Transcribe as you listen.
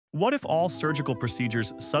What if all surgical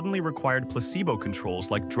procedures suddenly required placebo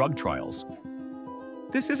controls like drug trials?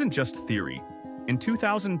 This isn't just theory. In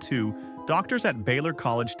 2002, doctors at Baylor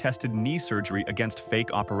College tested knee surgery against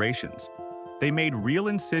fake operations. They made real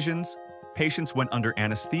incisions, patients went under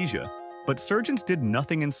anesthesia, but surgeons did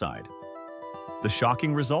nothing inside. The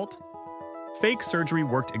shocking result? Fake surgery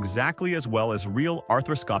worked exactly as well as real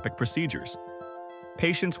arthroscopic procedures.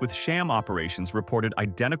 Patients with sham operations reported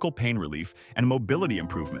identical pain relief and mobility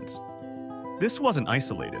improvements. This wasn't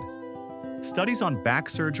isolated. Studies on back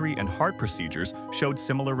surgery and heart procedures showed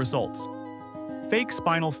similar results. Fake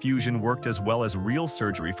spinal fusion worked as well as real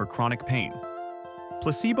surgery for chronic pain.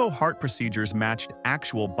 Placebo heart procedures matched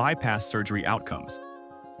actual bypass surgery outcomes.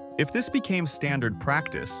 If this became standard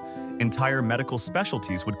practice, entire medical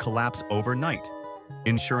specialties would collapse overnight.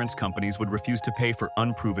 Insurance companies would refuse to pay for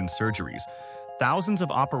unproven surgeries. Thousands of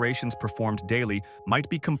operations performed daily might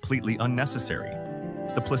be completely unnecessary.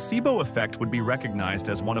 The placebo effect would be recognized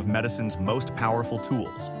as one of medicine's most powerful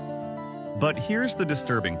tools. But here's the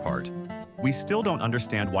disturbing part. We still don't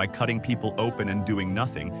understand why cutting people open and doing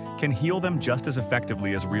nothing can heal them just as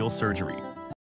effectively as real surgery.